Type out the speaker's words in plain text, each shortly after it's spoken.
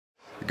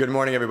Good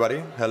morning,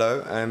 everybody.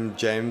 Hello, I'm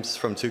James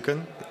from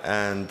Toucan,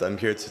 and I'm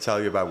here to tell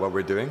you about what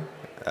we're doing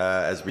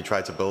as we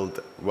try to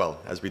build, well,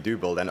 as we do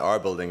build and are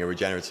building a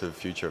regenerative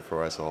future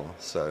for us all.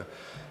 So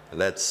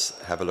let's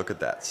have a look at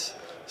that.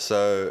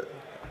 So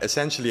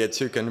essentially at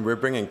Toucan, we're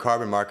bringing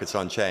carbon markets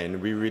on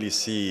chain. We really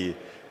see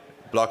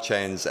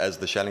blockchains as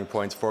the Schelling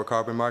points for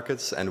carbon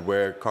markets and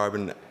where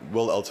carbon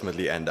will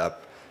ultimately end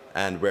up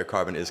and where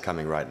carbon is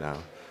coming right now.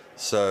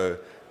 So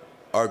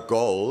our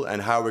goal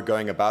and how we're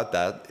going about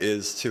that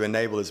is to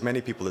enable as many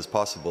people as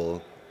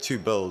possible to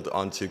build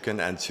on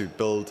Toucan and to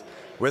build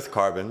with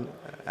carbon.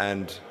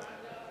 And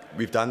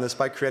we've done this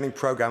by creating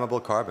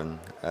programmable carbon.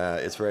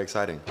 It's very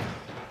exciting.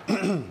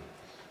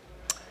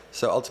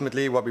 So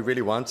ultimately, what we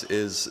really want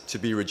is to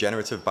be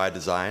regenerative by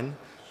design,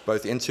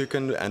 both in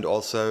Toucan and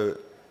also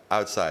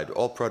outside.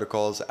 All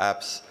protocols,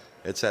 apps,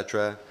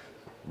 etc.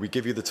 We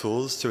give you the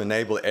tools to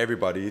enable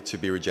everybody to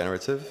be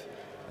regenerative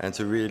and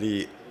to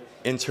really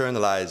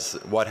internalize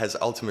what has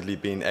ultimately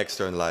been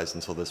externalized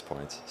until this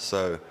point.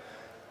 So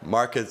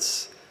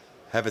markets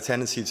have a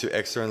tendency to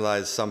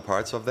externalize some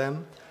parts of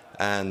them,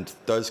 and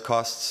those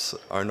costs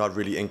are not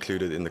really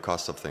included in the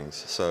cost of things.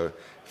 So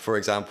for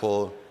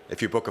example,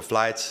 if you book a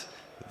flight,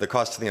 the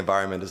cost to the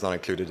environment is not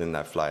included in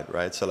that flight,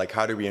 right? So like,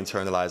 how do we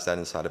internalize that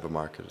inside of a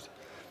market?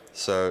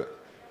 So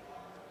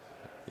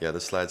yeah, the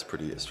slide's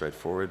pretty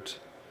straightforward.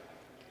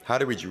 How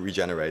do we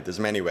regenerate? There's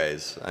many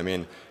ways. I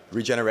mean,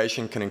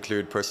 regeneration can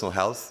include personal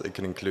health, it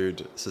can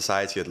include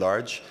society at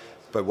large,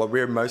 but what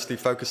we're mostly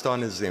focused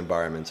on is the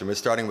environment, and we're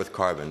starting with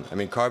carbon. I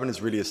mean, carbon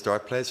is really a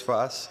start place for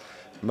us,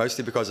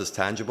 mostly because it's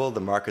tangible.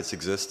 The markets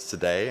exist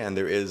today, and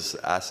there is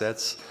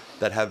assets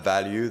that have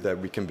value that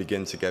we can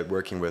begin to get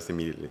working with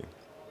immediately.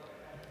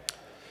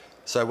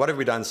 So what have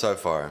we done so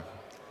far?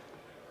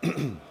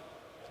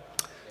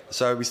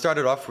 So we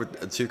started off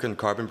with a Toucan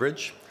Carbon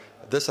Bridge.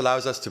 This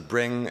allows us to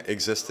bring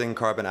existing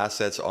carbon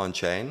assets on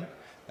chain,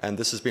 and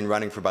this has been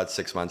running for about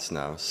 6 months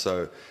now.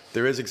 So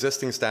there is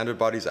existing standard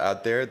bodies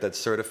out there that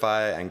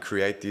certify and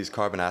create these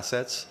carbon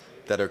assets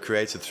that are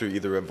created through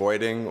either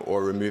avoiding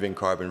or removing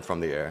carbon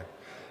from the air.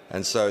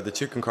 And so the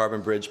Toucan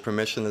Carbon Bridge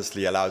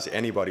permissionlessly allows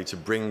anybody to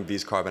bring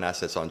these carbon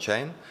assets on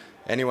chain.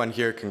 Anyone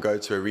here can go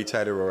to a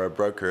retailer or a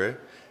broker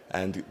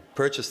and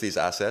purchase these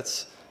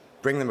assets,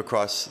 bring them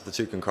across the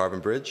Toucan Carbon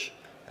Bridge,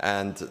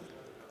 and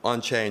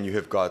on chain you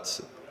have got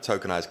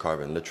tokenized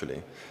carbon,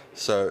 literally.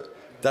 So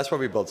that's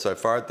what we built so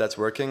far. That's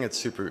working. It's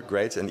super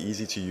great and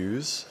easy to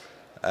use.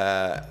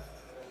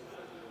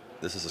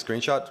 This is a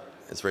screenshot.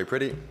 It's very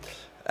pretty.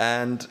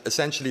 And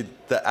essentially,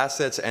 the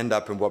assets end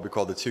up in what we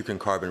call the Toucan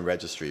Carbon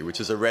Registry,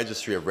 which is a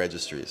registry of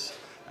registries.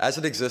 As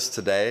it exists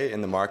today in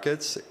the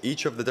markets,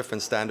 each of the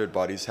different standard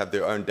bodies have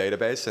their own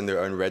database and their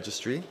own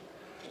registry.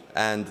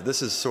 And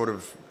this is sort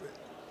of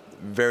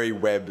very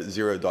Web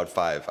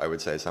 0.5, I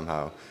would say,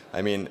 somehow.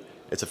 I mean,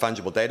 it's a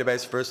fungible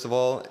database, first of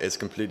all. It's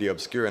completely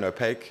obscure and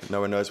opaque. No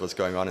one knows what's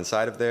going on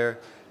inside of there.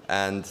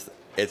 And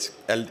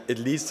it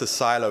leads to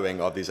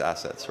siloing of these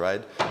assets,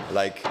 right?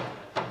 Like,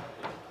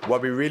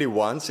 what we really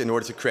want in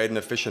order to create an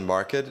efficient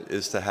market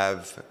is to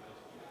have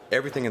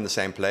everything in the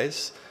same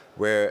place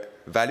where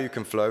value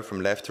can flow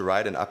from left to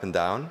right and up and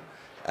down.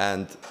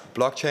 And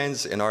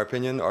blockchains, in our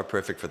opinion, are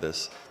perfect for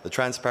this. The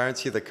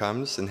transparency that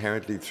comes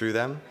inherently through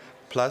them,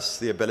 plus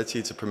the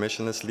ability to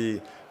permissionlessly,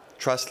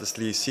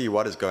 trustlessly see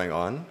what is going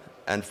on,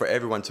 and for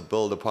everyone to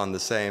build upon the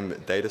same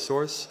data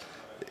source,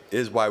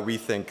 is why we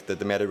think that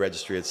the meta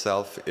registry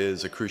itself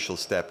is a crucial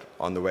step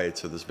on the way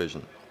to this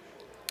vision.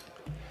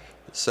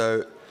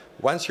 So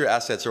once your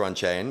assets are on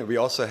chain, we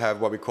also have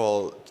what we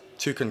call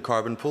Toucan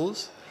carbon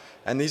pools.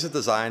 And these are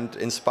designed,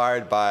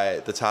 inspired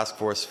by the Task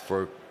Force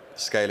for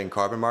Scaling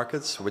Carbon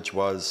Markets, which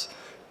was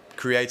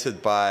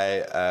created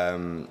by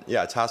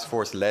a task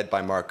force led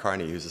by Mark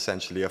Carney, who's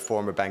essentially a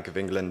former Bank of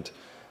England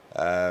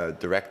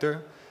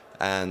director.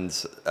 And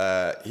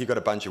he got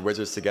a bunch of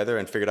wizards together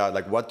and figured out,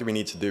 like, what do we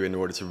need to do in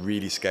order to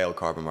really scale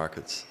carbon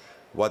markets?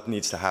 What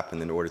needs to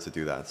happen in order to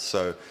do that?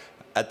 So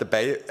at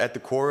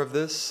the core of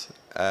this,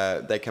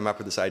 they came up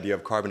with this idea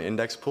of carbon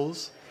index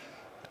pools.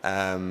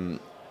 Carbon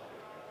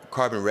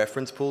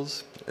reference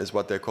pools is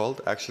what they're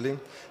called, actually.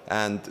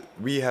 And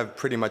we have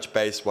pretty much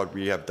based what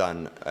we have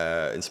done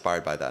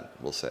inspired by that,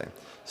 we'll say.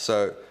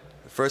 So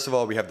first of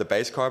all, we have the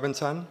base carbon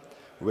ton,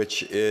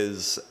 which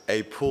is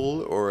a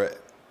pool or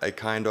a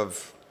kind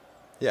of,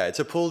 it's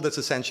a pool that's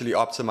essentially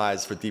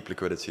optimized for deep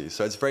liquidity.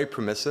 So it's very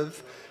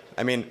permissive.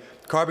 I mean,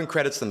 carbon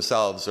credits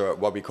themselves are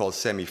what we call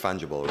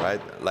semi-fungible, right?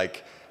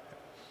 Like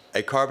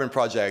a carbon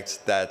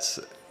project that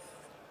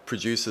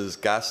produces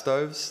gas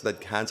stoves,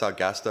 that hands out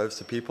gas stoves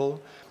to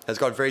people, has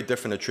got very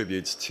different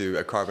attributes to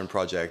a carbon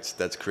project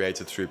that's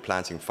created through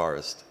planting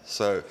forest.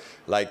 So,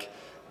 like,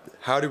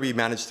 how do we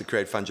manage to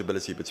create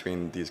fungibility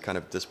between these kind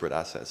of disparate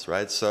assets,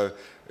 right? So,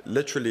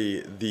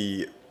 literally,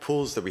 the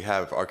pools that we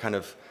have are kind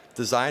of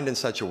designed in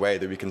such a way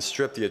that we can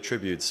strip the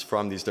attributes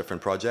from these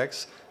different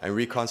projects and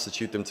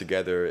reconstitute them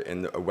together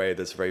in a way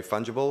that's very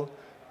fungible,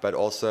 but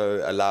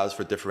also allows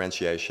for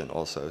differentiation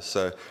also.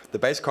 So the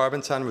base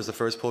carbon ton was the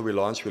first pool we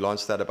launched. We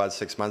launched that about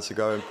 6 months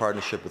ago in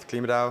partnership with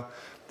KlimaDAO.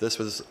 This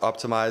was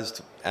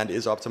optimized and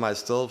is optimized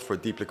still for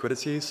deep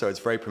liquidity, so it's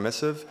very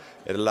permissive.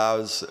 It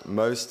allows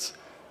most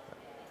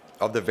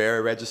of the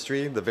Vera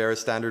registry, the Vera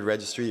standard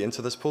registry,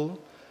 into this pool.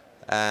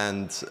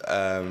 And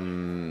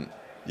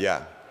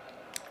yeah,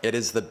 it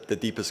is the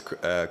deepest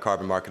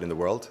carbon market in the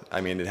world.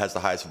 I mean, it has the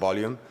highest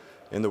volume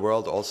in the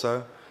world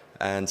also.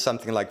 And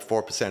something like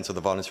 4% of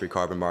the voluntary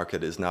carbon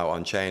market is now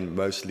on-chain,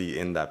 mostly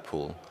in that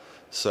pool.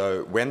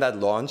 So when that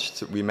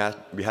launched, we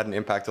had an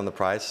impact on the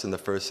price in the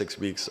first 6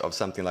 weeks of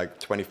something like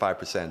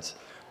 25%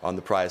 on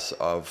the price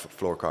of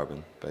floor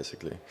carbon,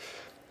 basically.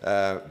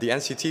 The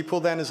NCT pool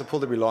then is a pool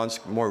that we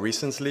launched more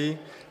recently,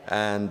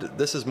 and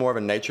this is more of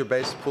a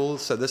nature-based pool,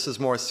 so this is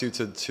more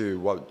suited to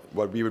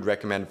what we would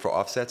recommend for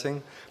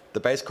offsetting. The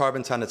base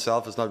carbon ton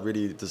itself is not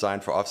really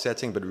designed for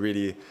offsetting, but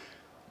really,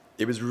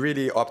 it was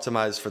really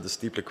optimized for the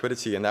steep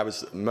liquidity, and that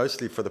was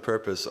mostly for the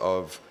purpose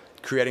of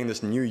creating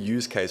this new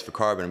use case for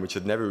carbon, which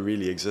had never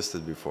really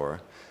existed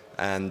before.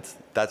 And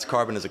that's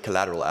carbon as a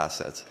collateral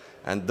asset.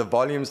 And the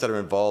volumes that are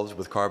involved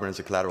with carbon as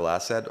a collateral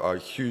asset are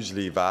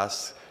hugely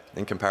vast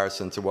in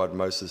comparison to what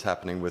most is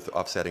happening with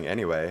offsetting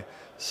anyway.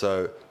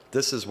 So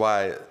this is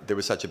why there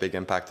was such a big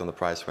impact on the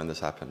price when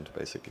this happened,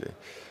 basically.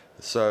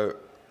 So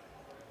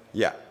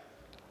yeah,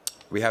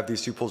 we have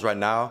these two pools right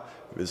now.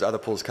 There's other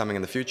pools coming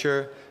in the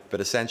future, but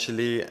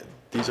essentially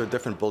these are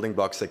different building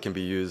blocks that can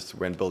be used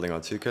when building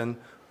on Toucan,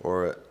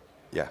 or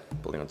yeah,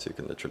 building on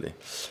Toucan literally,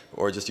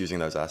 or just using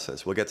those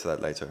assets. We'll get to that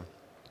later.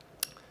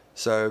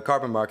 So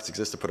carbon markets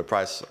exist to put a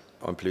price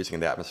on polluting in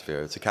the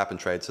atmosphere. It's a cap and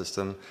trade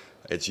system.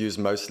 It's used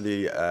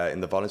mostly in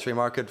the voluntary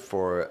market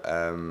for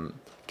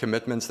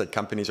commitments that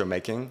companies are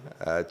making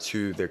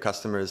to their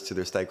customers, to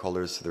their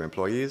stakeholders, to their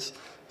employees.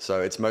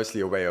 So it's mostly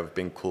a way of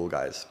being cool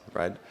guys,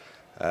 right?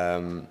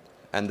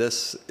 And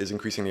this is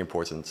increasingly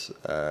important,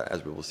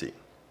 as we will see.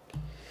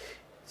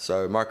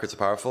 So markets are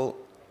powerful,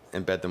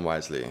 embed them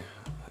wisely.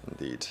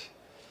 Indeed,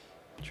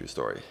 true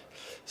story.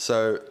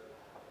 So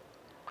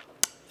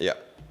yeah,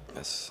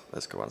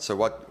 let's go on. So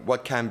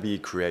what can be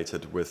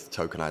created with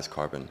tokenized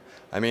carbon?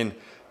 I mean,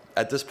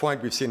 at this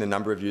point, we've seen a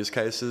number of use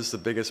cases. The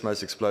biggest,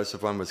 most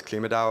explosive one was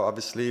KlimaDAO,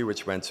 obviously,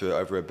 which went to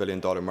over $1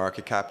 billion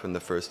market cap in the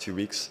first 2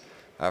 weeks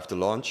after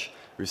launch.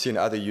 We've seen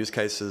other use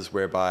cases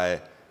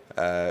whereby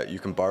you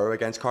can borrow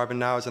against carbon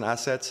now as an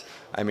asset.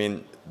 I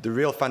mean, the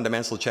real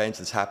fundamental change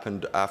that's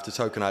happened after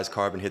tokenized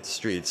carbon hit the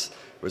streets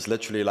was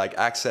literally like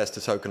access to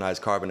tokenized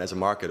carbon as a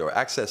market, or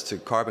access to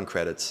carbon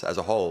credits as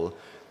a whole,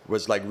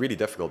 was like really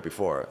difficult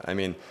before. I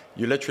mean,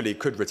 you literally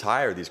could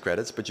retire these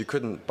credits, but you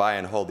couldn't buy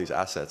and hold these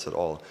assets at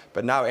all.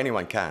 But now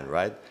anyone can,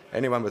 right?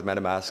 Anyone with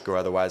MetaMask or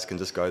otherwise can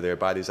just go there,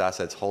 buy these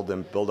assets, hold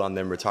them, build on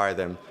them, retire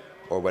them,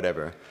 or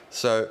whatever.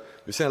 So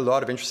we've seen a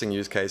lot of interesting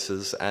use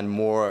cases and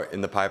more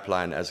in the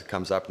pipeline as it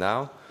comes up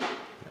now.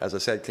 As I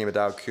said,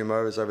 KlimaDAO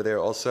Kumo is over there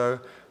also.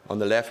 On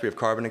the left, we have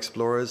carbon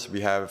explorers.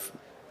 We have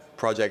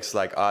projects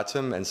like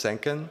Atom and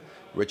Senken,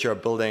 which are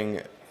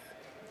building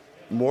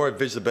more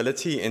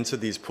visibility into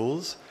these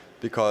pools,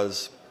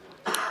 because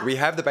we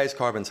have the base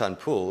carbon ton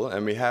pool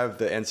and we have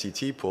the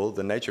NCT pool,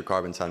 the nature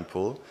carbon ton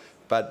pool,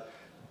 but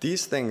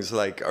these things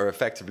like are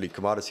effectively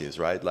commodities,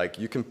 right? Like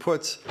you can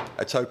put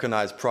a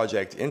tokenized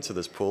project into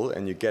this pool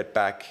and you get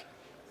back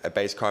a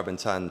base carbon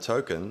ton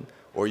token,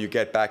 or you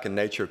get back a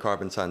nature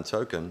carbon ton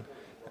token.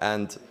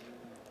 And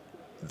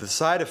the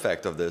side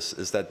effect of this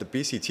is that the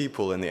BCT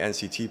pool and the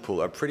NCT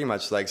pool are pretty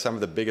much like some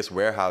of the biggest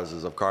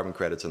warehouses of carbon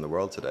credits in the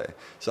world today.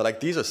 So like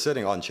these are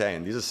sitting on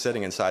chain, these are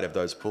sitting inside of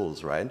those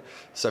pools, right?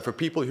 So for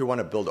people who want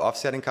to build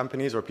offsetting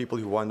companies, or people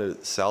who want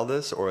to sell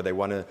this, or they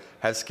want to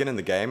have skin in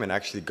the game and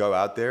actually go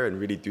out there and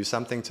really do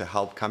something to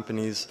help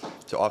companies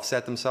to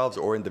offset themselves,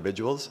 or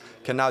individuals,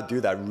 can now do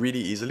that really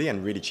easily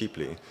and really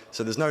cheaply.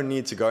 So there's no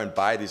need to go and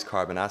buy these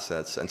carbon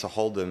assets and to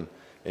hold them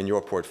in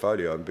your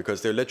portfolio,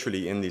 because they're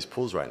literally in these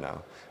pools right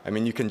now. I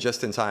mean, you can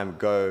just in time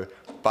go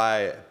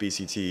buy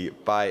BCT,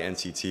 buy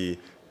NCT,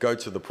 go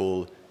to the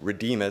pool,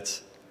 redeem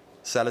it,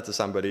 sell it to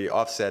somebody,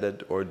 offset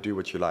it, or do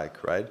what you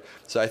like, right?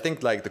 So I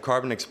think like the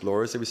carbon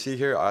explorers that we see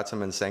here,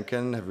 Atom and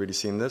Senken, have really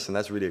seen this, and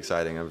that's really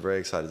exciting. I'm very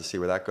excited to see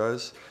where that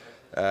goes.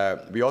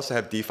 We also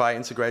have DeFi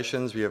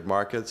integrations. We have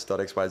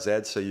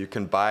markets.xyz, so you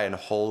can buy and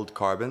hold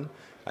carbon.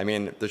 I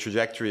mean, the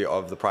trajectory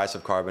of the price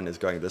of carbon is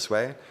going this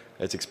way.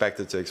 It's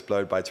expected to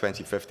explode by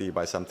 2050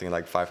 by something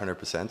like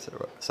 500%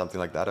 or something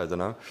like that, I don't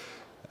know.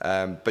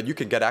 But you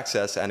can get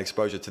access and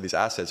exposure to these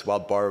assets while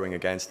borrowing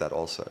against that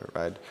also,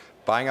 right?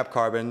 Buying up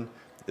carbon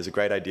is a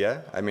great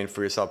idea. I mean,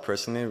 for yourself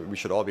personally, we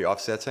should all be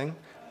offsetting,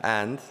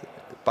 and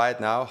buy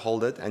it now,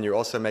 hold it, and you're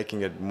also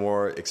making it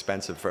more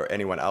expensive for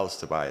anyone else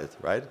to buy it,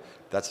 right?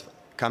 That's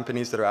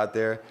companies that are out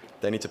there,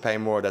 they need to pay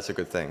more, that's a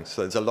good thing.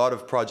 So there's a lot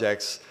of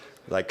projects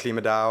like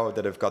KlimaDAO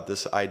that have got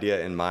this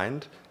idea in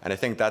mind, and I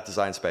think that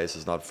design space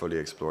is not fully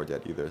explored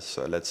yet either,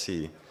 so let's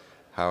see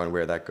how and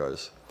where that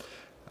goes.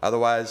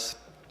 Otherwise,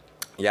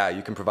 yeah,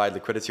 you can provide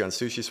liquidity on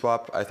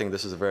SushiSwap. I think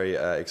this is a very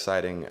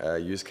exciting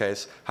use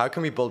case. How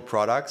can we build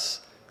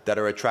products that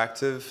are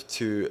attractive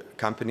to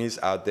companies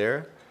out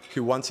there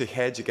who want to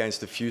hedge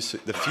against the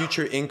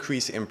future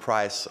increase in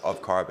price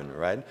of carbon,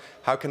 right?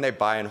 How can they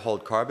buy and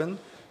hold carbon,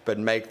 but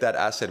make that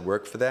asset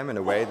work for them in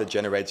a way that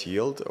generates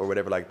yield or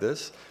whatever like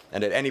this?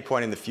 And at any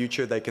point in the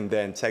future, they can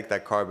then take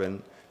that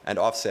carbon and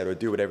offset or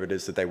do whatever it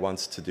is that they want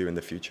to do in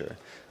the future.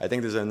 I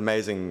think there's an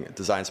amazing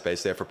design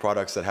space there for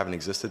products that haven't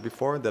existed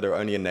before, that are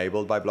only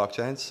enabled by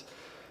blockchains.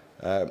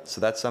 So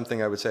that's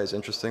something I would say is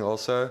interesting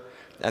also.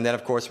 And then,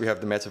 of course, we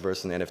have the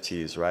metaverse and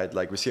NFTs, right?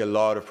 Like, we see a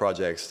lot of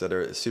projects that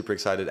are super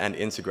excited and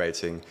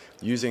integrating,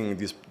 using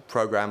these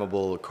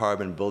programmable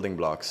carbon building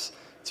blocks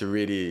to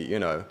really, you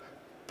know,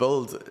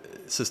 build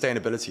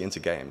sustainability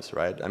into games,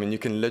 right? I mean, you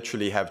can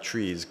literally have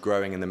trees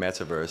growing in the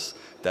metaverse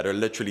that are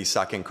literally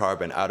sucking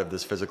carbon out of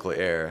this physical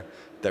air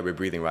that we're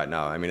breathing right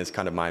now. I mean, it's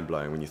kind of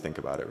mind-blowing when you think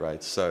about it,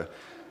 right? So,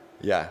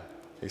 yeah,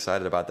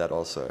 excited about that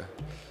also.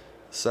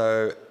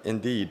 So,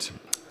 indeed,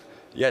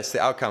 yes,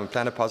 the outcome,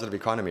 planet positive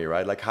economy,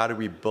 right? Like, how do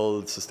we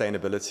build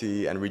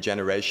sustainability and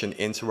regeneration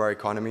into our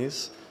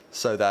economies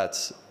so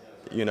that,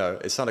 you know,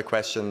 it's not a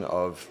question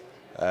of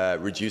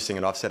reducing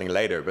and offsetting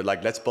later, but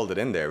like, let's build it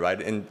in there,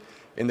 right?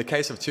 In the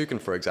case of Toucan,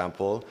 for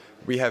example,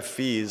 we have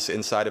fees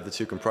inside of the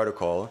Toucan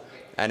protocol,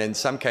 and in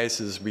some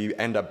cases, we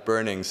end up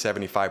burning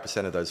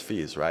 75% of those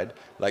fees, right?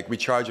 Like, we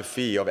charge a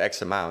fee of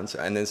X amount,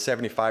 and then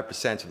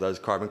 75% of those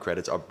carbon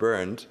credits are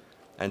burned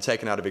and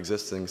taken out of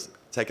existence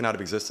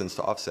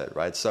to offset,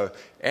 right? So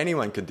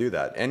anyone can do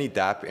that. Any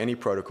dApp, any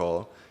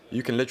protocol,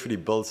 you can literally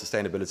build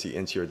sustainability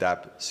into your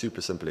dApp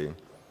super simply.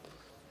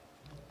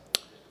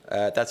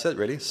 That's it,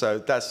 really. So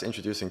that's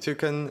introducing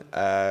Toucan.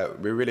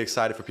 We're really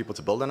excited for people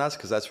to build on us,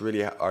 because that's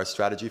really our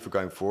strategy for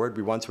going forward.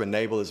 We want to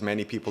enable as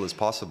many people as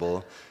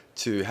possible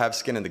to have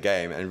skin in the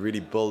game and really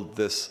build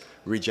this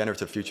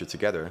regenerative future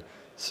together.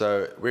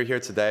 So we're here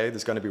today.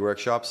 There's going to be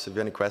workshops. If you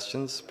have any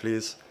questions,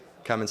 please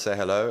come and say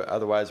hello.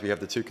 Otherwise, we have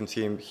the Toucan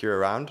team here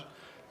around.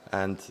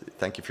 And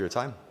thank you for your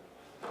time.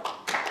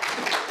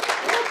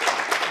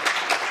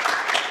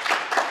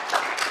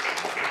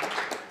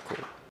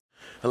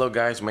 Hello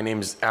guys, my name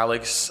is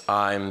Alex.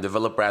 I'm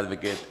developer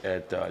advocate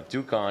at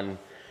Toucan.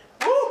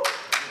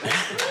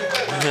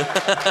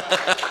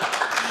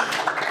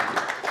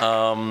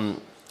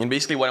 And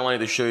basically what I wanted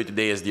to show you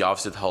today is the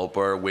offset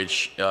helper,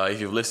 which if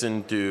you've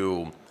listened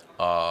to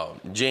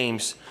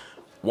James,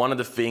 one of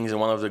the things and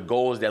one of the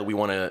goals that we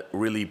want to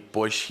really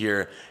push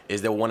here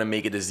is that we want to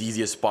make it as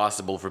easy as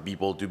possible for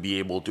people to be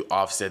able to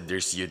offset their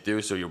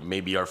CO2. So you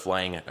maybe are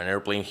flying an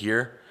airplane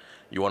here,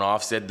 you want to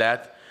offset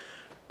that.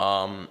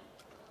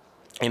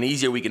 And the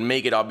easier we can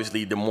make it,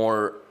 obviously, the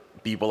more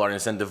people are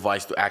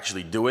incentivized to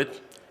actually do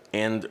it.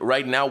 And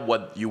right now,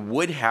 what you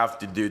would have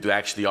to do to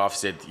actually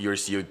offset your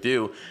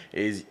CO2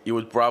 is you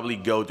would probably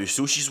go to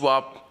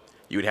SushiSwap.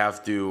 You would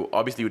have to,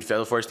 obviously, you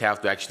would first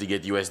have to actually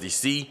get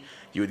USDC.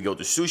 You would go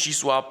to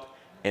SushiSwap,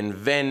 and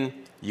then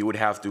you would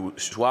have to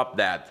swap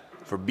that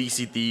for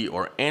BCT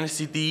or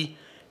NCT.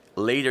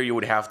 Later, you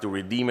would have to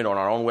redeem it on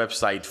our own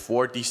website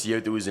for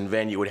TCO2s, and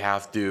then you would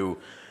have to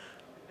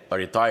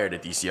retire the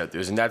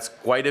TCO2s. And that's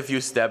quite a few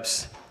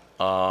steps,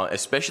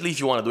 especially if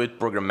you want to do it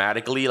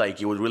programmatically.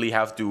 Like, you would really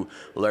have to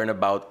learn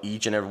about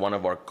each and every one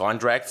of our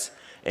contracts,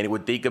 and it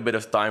would take a bit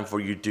of time for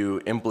you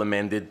to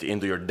implement it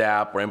into your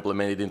dApp or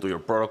implement it into your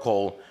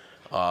protocol,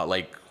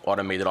 like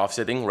automated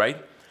offsetting, right?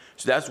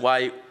 So that's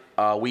why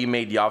we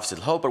made the offset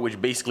helper,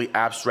 which basically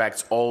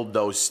abstracts all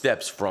those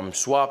steps from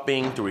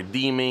swapping to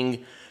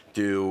redeeming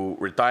to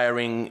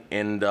retiring,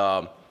 and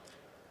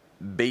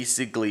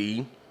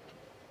basically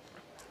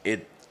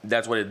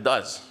that's what it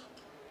does.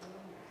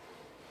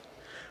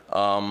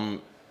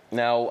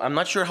 Now, I'm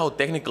not sure how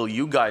technical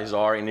you guys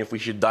are, and if we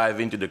should dive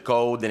into the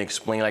code and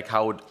explain like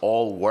how it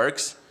all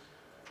works.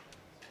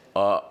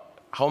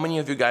 How many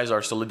of you guys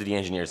are Solidity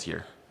engineers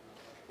here?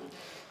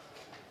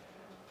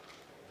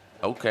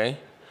 Okay,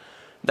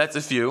 that's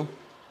a few.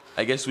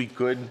 I guess we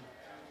could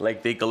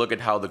like take a look at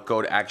how the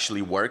code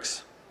actually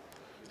works.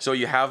 So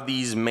you have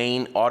these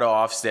main auto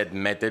offset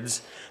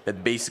methods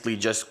that basically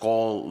just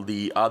call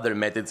the other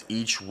methods,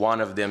 each one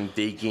of them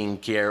taking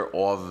care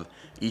of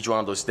each one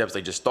of those steps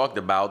I just talked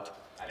about.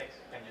 Alex,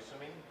 can you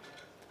zoom in?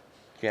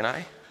 Can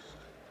I?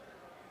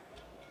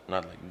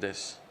 Not like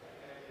this.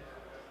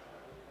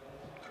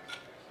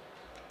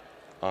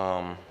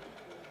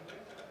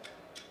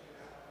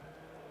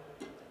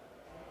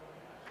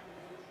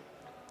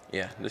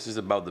 Yeah, this is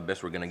about the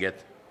best we're gonna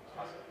get.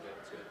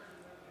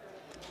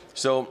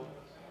 So,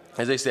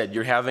 as I said,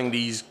 you're having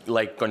these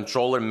like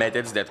controller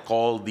methods that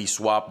call the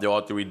swap, the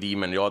auto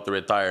redeem, and the auto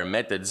retire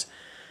methods,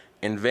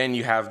 and then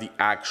you have the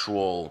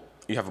actual.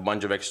 You have a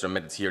bunch of extra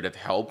methods here that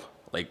help.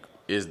 Like,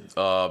 is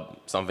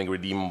something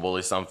redeemable?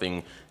 Is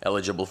something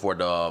eligible for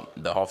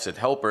the offset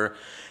helper?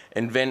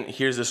 And then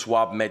here's the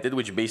swap method,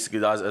 which basically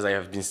does, as I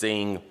have been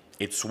saying,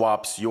 it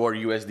swaps your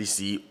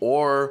USDC,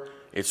 or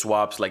it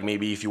swaps like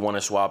maybe if you want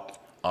to swap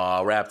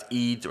wrapped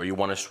ETH, or you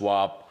want to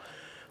swap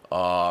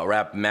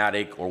wrapped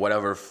Matic or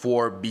whatever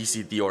for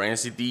BCT or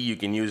NCT, you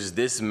can use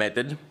this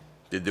method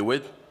to do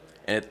it,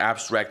 and it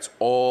abstracts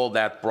all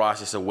that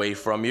process away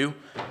from you.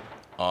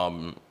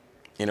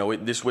 You know,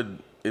 this would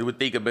it would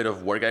take a bit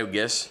of work, I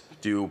guess,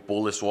 to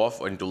pull this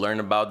off and to learn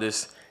about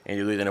this and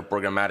to do it in a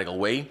programmatical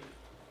way.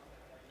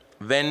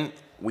 Then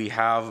we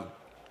have,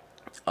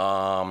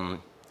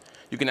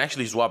 you can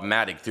actually swap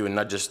Matic too and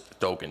not just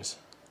tokens.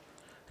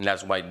 And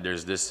that's why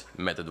there's this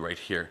method right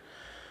here.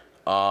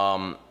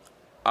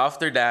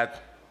 After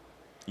that,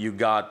 you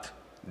got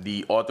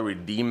the auto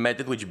redeem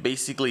method, which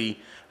basically,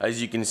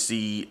 as you can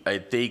see,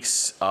 it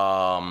takes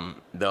the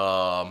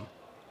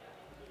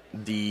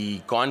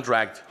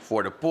contract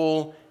for the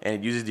pool and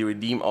it uses the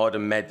redeem auto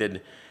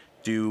method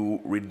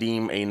to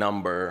redeem a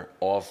number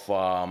of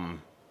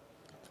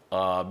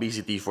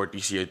BCT for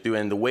TCO2.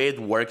 And the way it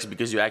works,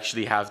 because you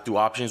actually have two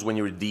options when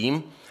you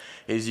redeem,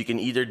 is you can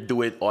either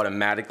do it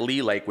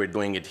automatically like we're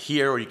doing it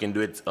here, or you can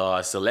do it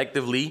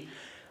selectively.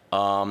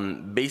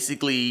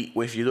 Basically,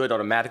 if you do it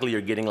automatically,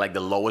 you're getting like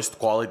the lowest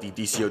quality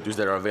TCO2s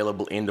that are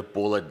available in the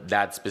pool at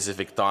that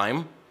specific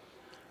time,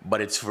 but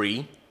it's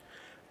free.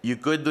 You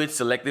could do it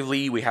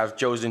selectively. We have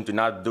chosen to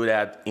not do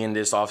that in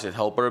this offset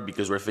helper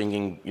because we're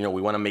thinking,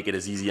 we want to make it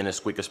as easy and as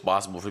quick as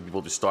possible for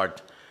people to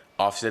start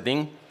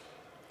offsetting.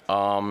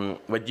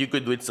 But you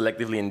could do it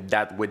selectively and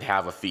that would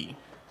have a fee.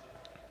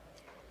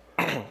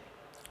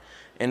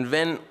 And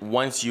then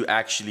once you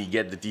actually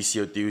get the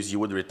TCO2s, you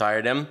would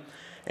retire them.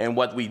 And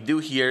what we do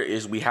here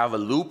is we have a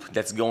loop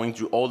that's going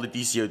through all the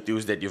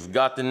TCO2s that you've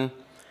gotten,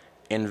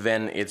 and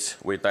then it's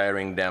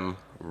retiring them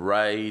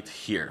right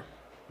here.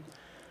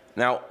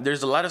 Now,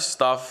 there's a lot of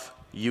stuff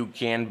you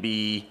can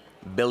be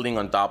building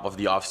on top of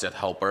the offset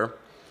helper.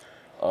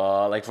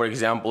 Like for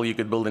example, you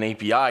could build an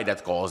API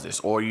that calls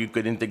this, or you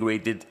could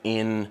integrate it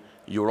in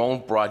your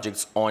own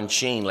projects on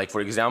chain. Like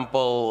for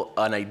example,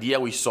 an idea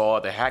we saw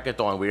at the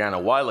hackathon we ran a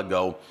while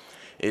ago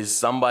is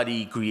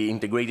somebody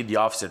integrated the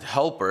offset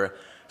helper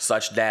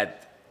such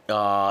that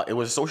it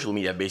was social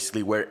media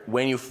basically, where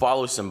when you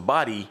follow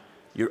somebody,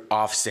 you're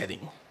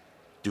offsetting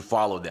to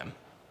follow them.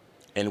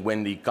 And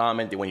when they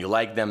comment, when you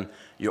like them,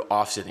 you're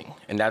offsetting.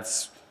 And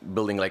that's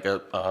building like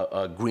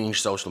a green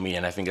social media,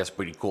 and I think that's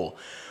pretty cool.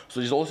 So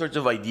there's all sorts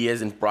of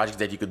ideas and projects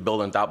that you could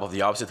build on top of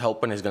the offset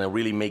helper, and it's gonna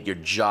really make your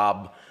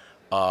job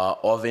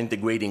of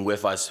integrating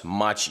with us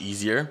much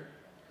easier.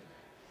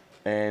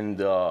 And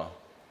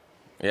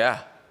yeah,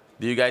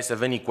 do you guys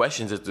have any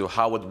questions as to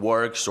how it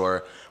works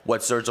or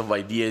what sorts of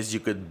ideas you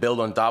could build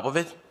on top of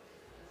it?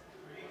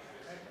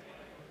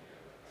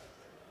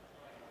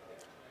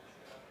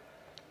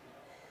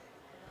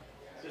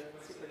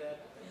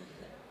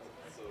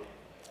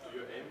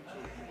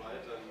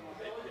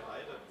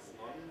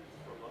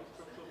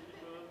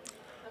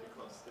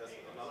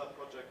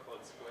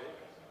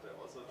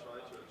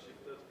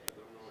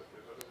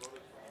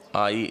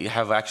 I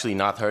have actually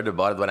not heard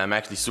about it, but I'm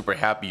actually super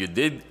happy you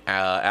did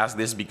ask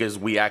this, because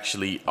we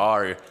actually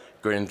are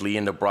currently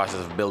in the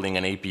process of building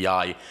an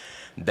API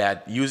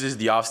that uses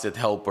the offset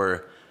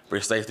helper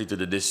precisely to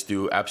do this,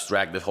 to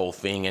abstract the whole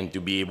thing and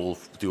to be able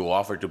to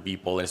offer to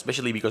people, and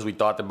especially because we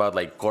thought about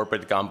like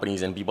corporate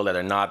companies and people that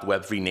are not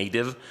Web3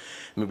 native.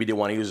 Maybe they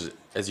want to use,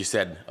 as you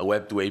said, a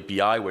Web2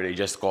 API where they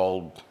just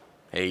call,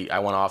 hey, I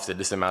want to offset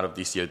this amount of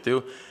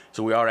TCO2.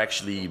 So we are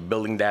actually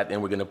building that,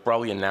 and we're going to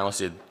probably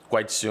announce it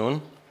quite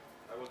soon.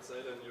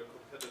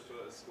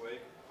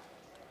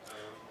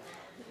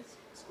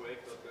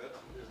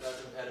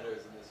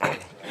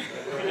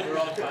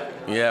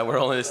 Yeah, we're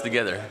all in this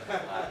together.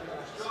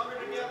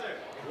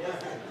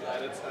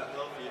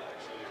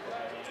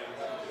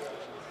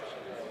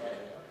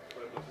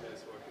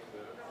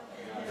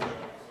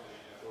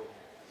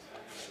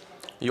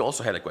 You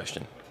also had a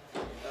question.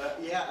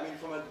 Yeah, I mean,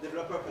 from a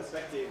developer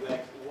perspective,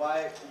 like,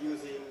 why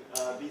using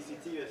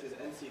BCT versus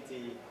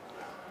NCT?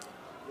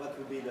 What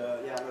would be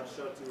the, I'm not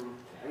sure to,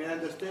 I mean, I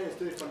understand it's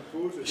two different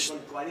pools with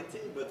different quality,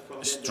 but from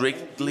the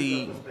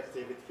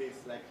perspective, it feels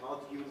like,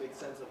 how do you make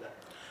sense of that?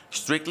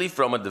 Strictly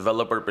from a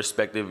developer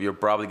perspective, you're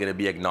probably going to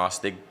be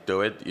agnostic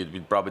to it.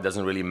 It probably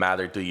doesn't really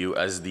matter to you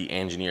as the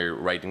engineer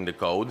writing the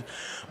code.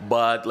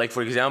 But like,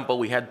 for example,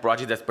 we had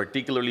projects that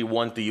particularly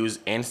want to use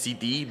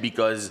NCT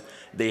because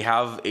they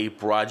have a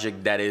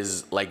project that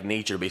is like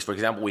nature-based. For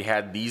example, we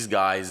had these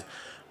guys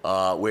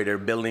where they're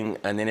building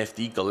an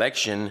NFT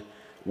collection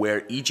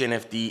where each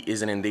NFT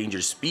is an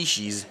endangered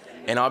species.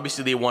 And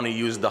obviously they want to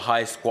use the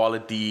highest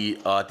quality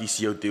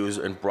TCO2s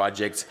and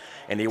projects,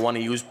 and they want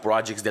to use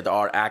projects that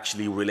are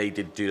actually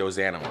related to those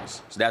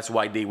animals. So that's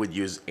why they would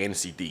use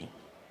NCT.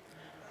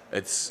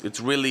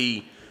 It's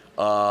really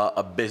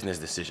a business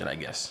decision, I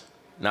guess.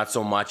 Not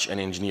so much an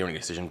engineering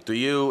decision. To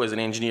you, as an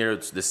engineer,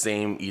 it's the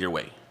same either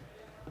way.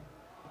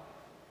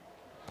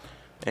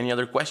 Any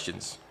other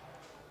questions?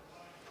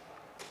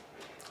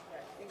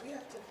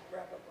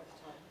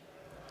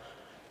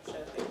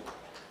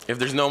 If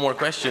there's no more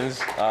questions,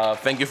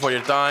 thank you for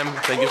your time.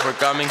 Thank you for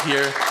coming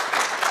here.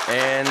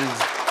 And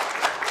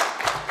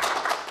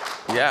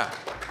yeah,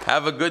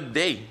 have a good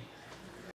day.